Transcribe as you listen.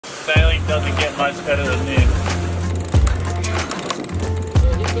doesn't get much better than this.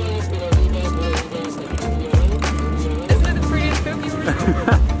 Isn't it the prettiest poop you ever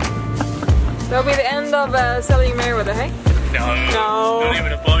seen? That'll be the end of selling Merewether, hey? No. No. Not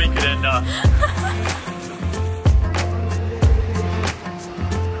even a bombie could end up.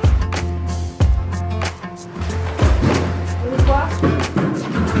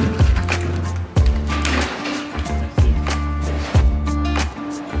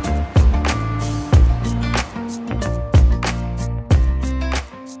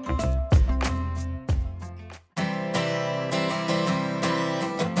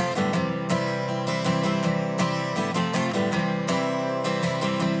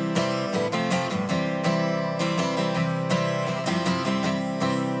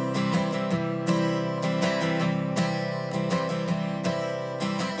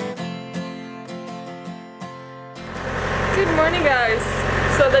 Good morning, guys.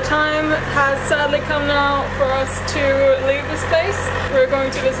 So the time has sadly come now for us to leave this place. We're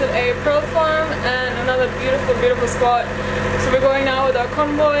going to visit a pearl farm and another beautiful, beautiful spot. So we're going now with our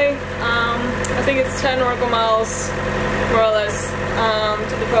convoy. I think it's 10 nautical miles, more or less,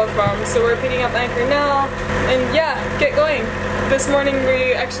 to the pearl farm. So we're picking up anchor now, and yeah, get going. This morning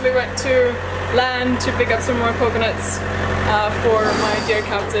we actually went to land to pick up some more coconuts for my dear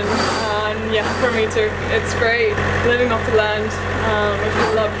captain, and yeah, for me too. It's great living off the land, which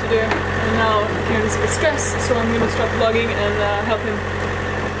we love to do. And now Kieran's a bit stressed, so I'm going to stop vlogging and help him.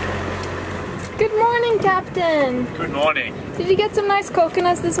 Good morning, Captain! Good morning. Did you get some nice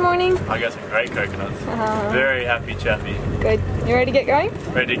coconuts this morning? I got some great coconuts. Very happy chappy. Good. You ready to get going?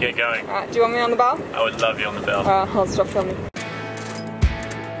 Ready to get going. Alright, do you want me on the bow? I would love you on the bell. I'll stop filming.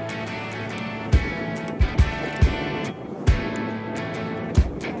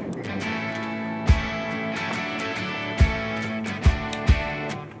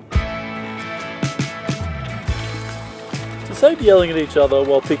 To save yelling at each other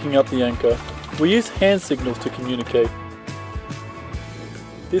while picking up the anchor, we use hand signals to communicate.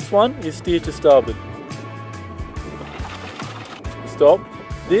 This one is steer to starboard. Stop.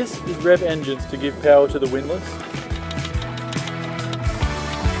 This is rev engines to give power to the windlass.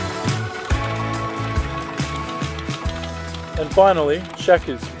 And finally,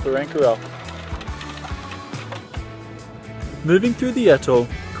 shackers for anchor up. Moving through the atoll,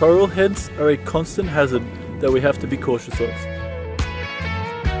 coral heads are a constant hazard that we have to be cautious of.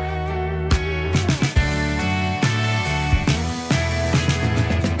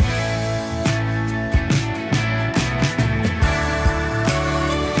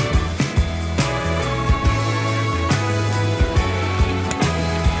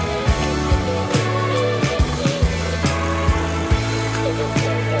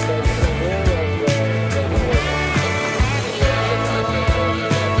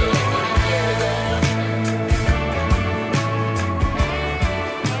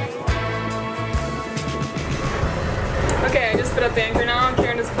 Put up the anchor now.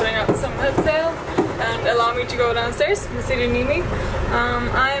 Kieran is putting up some head sail and allow me to go downstairs because they didn't need me.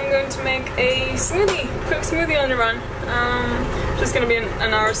 I'm going to make a smoothie, quick smoothie on the run. Just going to be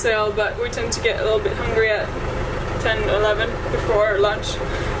an hour sail, but we tend to get a little bit hungry at 10, 11 before lunch.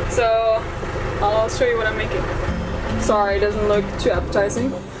 So I'll show you what I'm making. Sorry, it doesn't look too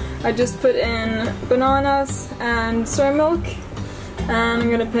appetizing. I just put in bananas and soy milk, and I'm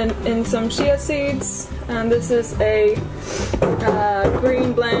going to put in some chia seeds. And this is a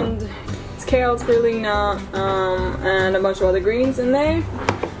green blend. It's kale, spirulina, and a bunch of other greens in there,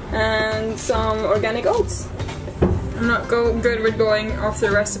 and some organic oats. I'm not good with going off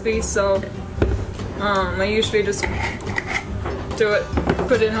the recipe, so I usually just do it,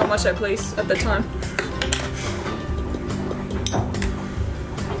 put in how much I place at the time.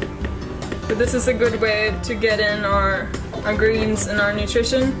 But this is a good way to get in our greens and our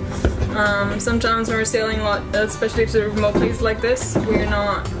nutrition. Sometimes when we're sailing a lot, especially to remote places like this, we're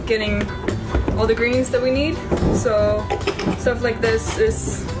not getting all the greens that we need. So stuff like this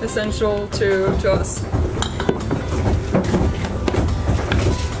is essential to us.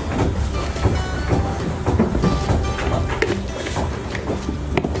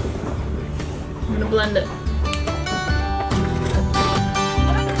 I'm gonna blend it.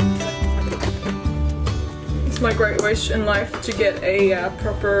 It's my great wish in life to get a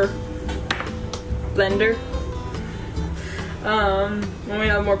proper blender. When we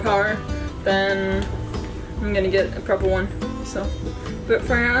have more power, then I'm gonna get a proper one. So, but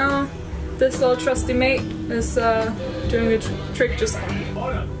for now, this little trusty mate is doing the trick just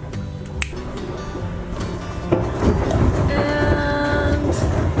fine. And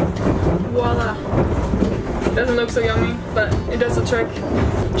voila! Doesn't look so yummy, but it does the trick.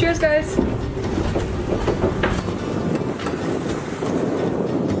 Cheers, guys!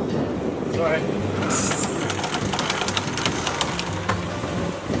 Sorry.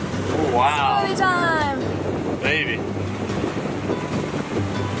 Oh, wow. Smoothie time! Baby.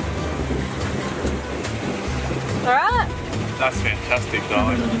 Alright? That's fantastic,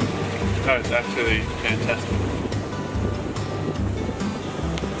 darling. No, it's absolutely fantastic.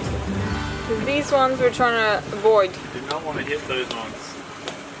 These ones we're trying to avoid. Did not want to hit those ones.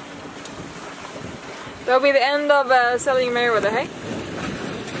 That'll be the end of selling Merewether, hey?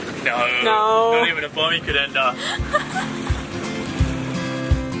 No. No. Not even a bombie could end up.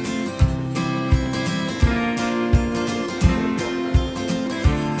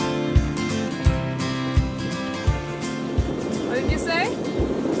 What did you say?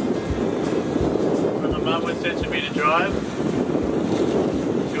 When my mum was teaching me to drive,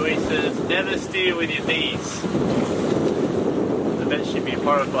 she says, never steer with your knees. I bet she'd be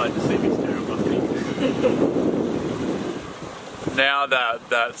horrified to see me steer with my feet. Now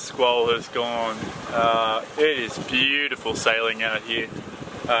that squall has gone, it is beautiful sailing out here.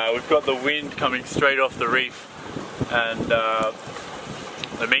 We've got the wind coming straight off the reef, and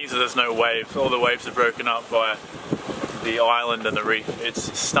it means that there's no waves. All the waves are broken up by the island and the reef.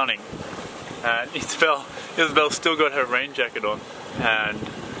 It's stunning. And Isabel's still got her rain jacket on, and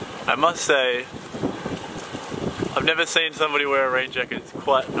I must say, I've never seen somebody wear a rain jacket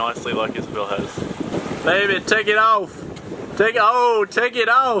quite nicely like Isabel has. Baby, take it off! Take it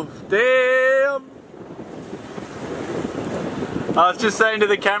off! Damn! I was just saying to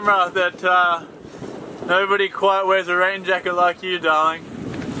the camera that nobody quite wears a rain jacket like you, darling.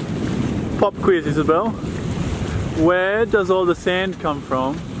 Pop quiz, Isabel. Where does all the sand come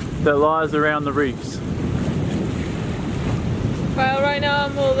from that lies around the reefs? Well, right now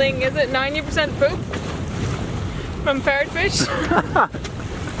I'm holding, is it 90% poop? From parrotfish?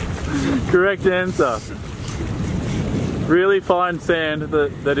 Correct answer. Really fine sand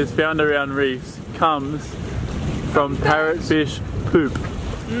that is found around reefs comes from parrotfish poop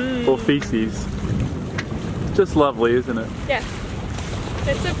or feces. Just lovely, isn't it? Yes.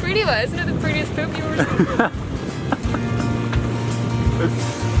 It's a pretty one, isn't it? The prettiest poop you've ever seen?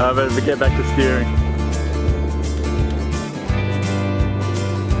 I better get back to steering.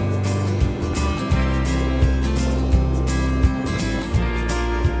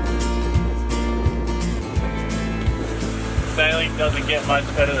 Sailing doesn't get much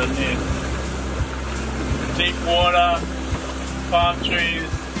better than this. Deep water, palm trees,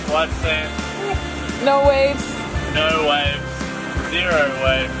 white sand. No waves. No waves. 0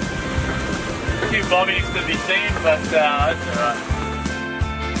 waves. A few bobbies to be seen, but that's alright.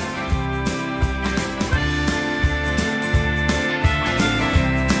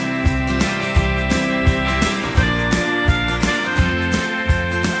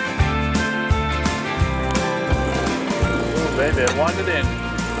 Baby, wind it in.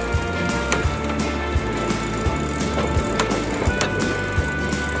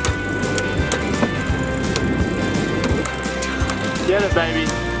 Get it, baby.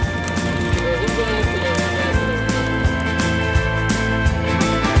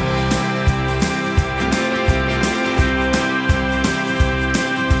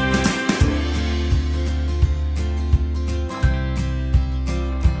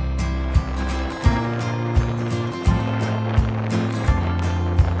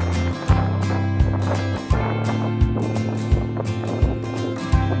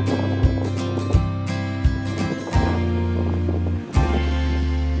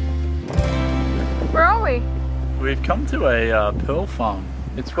 We've come to a pearl farm.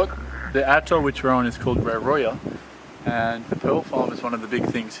 It's what the atoll which we're on is called Raroia, and the pearl farm is one of the big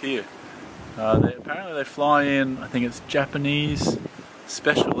things here. Apparently they fly in, I think it's Japanese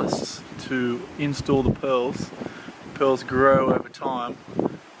specialists to install the pearls. Pearls grow over time,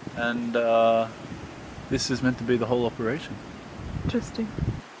 and this is meant to be the whole operation. Interesting.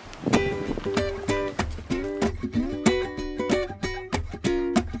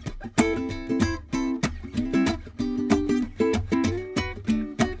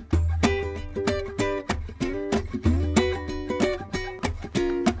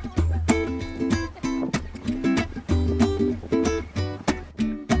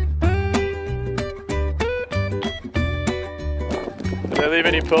 Did they leave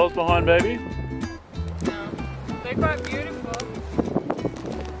any pearls behind, baby? No. They're quite beautiful.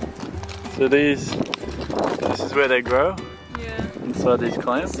 So this is where they grow? Yeah. Inside these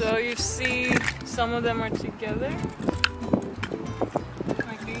clams? So you see some of them are together.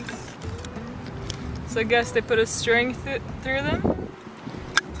 Like these. So I guess they put a string through them.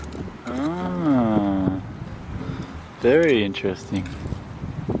 Ah. Very interesting.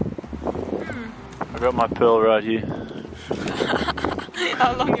 I got my pearl right here.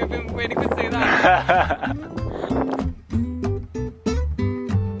 How long have you been waiting to say that?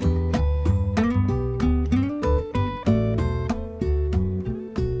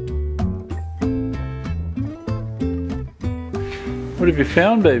 What have you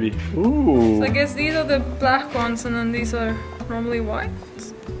found, baby? Ooh. So I guess these are the black ones and then these are normally white.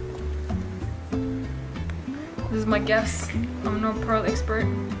 This is my guess. I'm no pearl expert.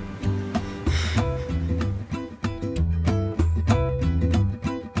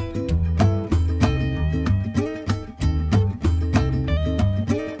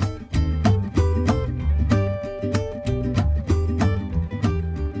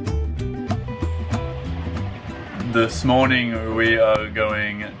 This morning we are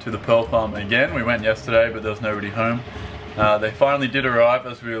going to the pearl farm again. We went yesterday but there was nobody home. They finally did arrive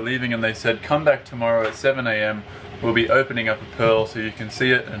as we were leaving and they said come back tomorrow at 7 AM. We'll be opening up a pearl so you can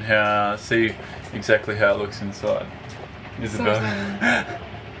see it and see exactly how it looks inside. Isabel.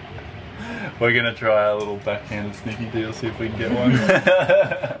 We're gonna try a little backhanded sneaky deal, see if we can get one.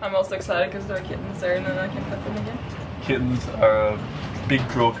 I'm also excited because there are kittens there and then I can pet them again. Kittens are a big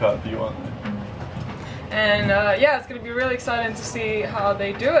draw card for you, aren't they? And yeah, it's gonna be really exciting to see how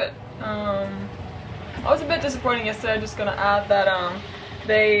they do it. I was a bit disappointed yesterday. I'm just gonna add that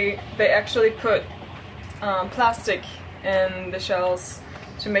they actually put plastic in the shells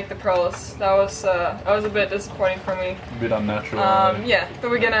to make the pearls. That was a bit disappointing for me. A bit unnatural. Yeah, but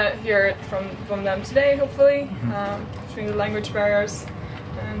we're gonna hear it from them today, hopefully, showing the language barriers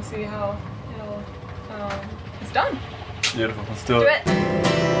and see how it's done. Beautiful. Let's do it.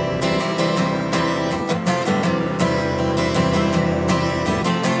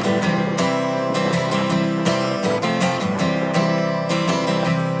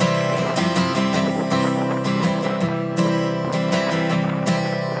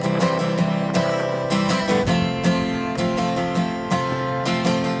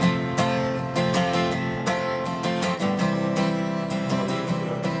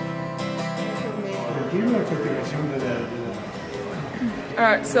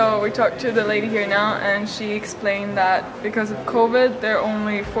 Alright, so we talked to the lady here now and she explained that because of COVID there are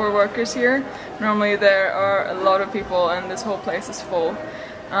only 4 workers here. Normally there are a lot of people and this whole place is full.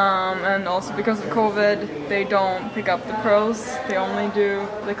 And also because of COVID they don't pick up the pearls, they only do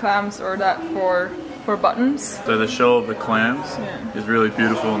the clams or that for buttons. So the shell of the clams is really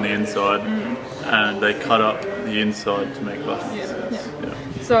beautiful on the inside and they cut up the inside to make buttons.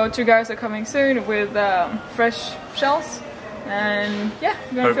 Yeah. So 2 guys are coming soon with fresh shells. And yeah,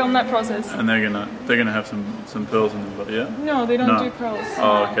 we're gonna film that process. And they're gonna have some pearls in them, but yeah? No, they don't do pearls.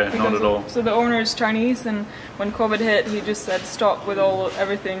 Oh, okay, not at all. So the owner is Chinese, and when COVID hit, he just said stop with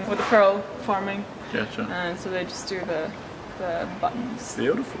everything with the pearl farming. Gotcha. And so they just do the buttons.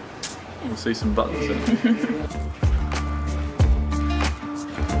 Beautiful. We'll see some buttons in.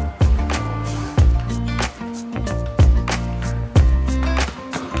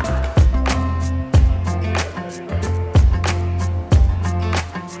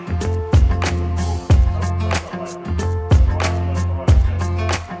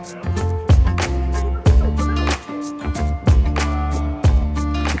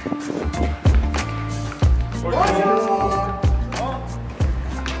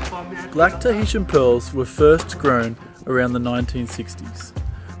 Black Tahitian pearls were first grown around the 1960s.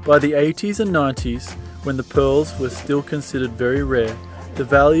 By the 80s and 90s, when the pearls were still considered very rare, the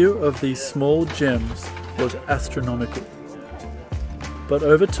value of these small gems was astronomical. But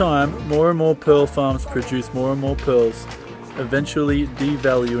over time, more and more pearl farms produced more and more pearls, eventually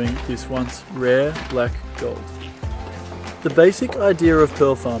devaluing this once rare black gold. The basic idea of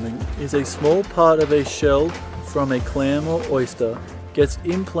pearl farming is a small part of a shell from a clam or oyster gets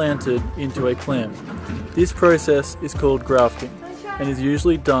implanted into a clam. This process is called grafting and is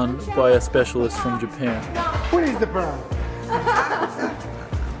usually done by a specialist from Japan. What is the pearl?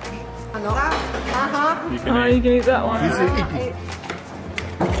 You can You can eat that one. This is icky.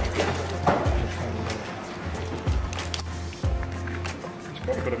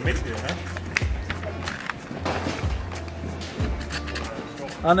 Got a mix here, huh?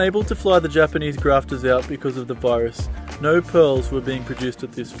 Unable to fly the Japanese grafters out because of the virus, no pearls were being produced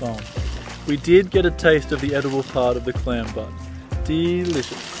at this farm. We did get a taste of the edible part of the clam butt.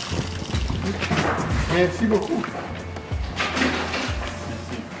 Delicious. Merci beaucoup.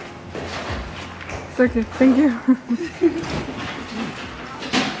 It's okay, thank you.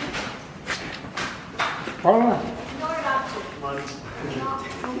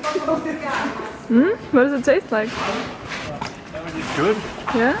 What does it taste like? Good?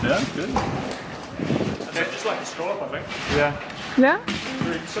 Yeah? Yeah, good. It's like a scollop, I think. Yeah. Yeah?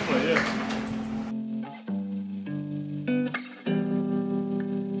 Very similar, yeah.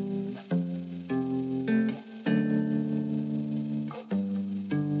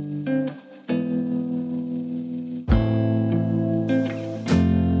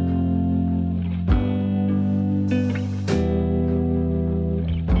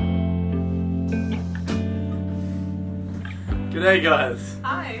 G'day guys!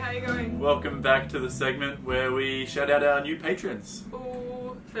 Hi, how you going? Welcome back to the segment where we shout out our new patrons.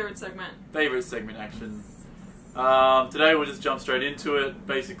 Ooh, favorite segment. Favourite segment action. Today we'll just jump straight into it.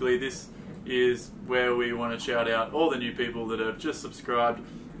 Basically this is where we want to shout out all the new people that have just subscribed,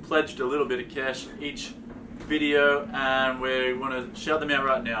 pledged a little bit of cash each video, and we want to shout them out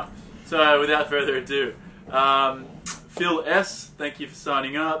right now. So without further ado, Phil S, thank you for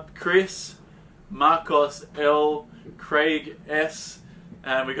signing up. Chris, Marcos L, Craig S,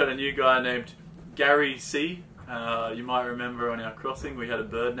 and we got a new guy named Gary C. You might remember on our crossing we had a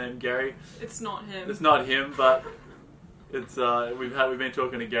bird named Gary. It's not him. It's not him, but it's we've been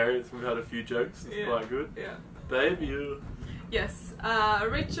talking to Gary. We've had a few jokes. It's quite good. Yeah. Babe, you. Yes.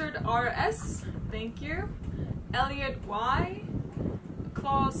 Richard R.S. Thank you. Elliot Y.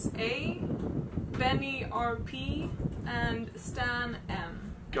 Klaus A. Benny R.P. and Stan M.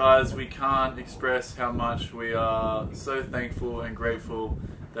 Guys, we can't express how much we are so thankful and grateful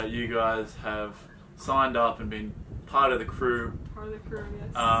that you guys have signed up and been part of the crew. Part of the crew,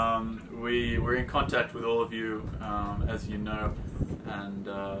 yes. We're in contact with all of you, as you know, and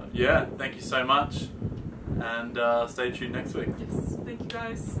yeah, thank you so much, and stay tuned next week. Yes, thank you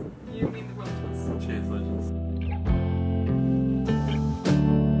guys. You mean the world to us. Cheers, legends.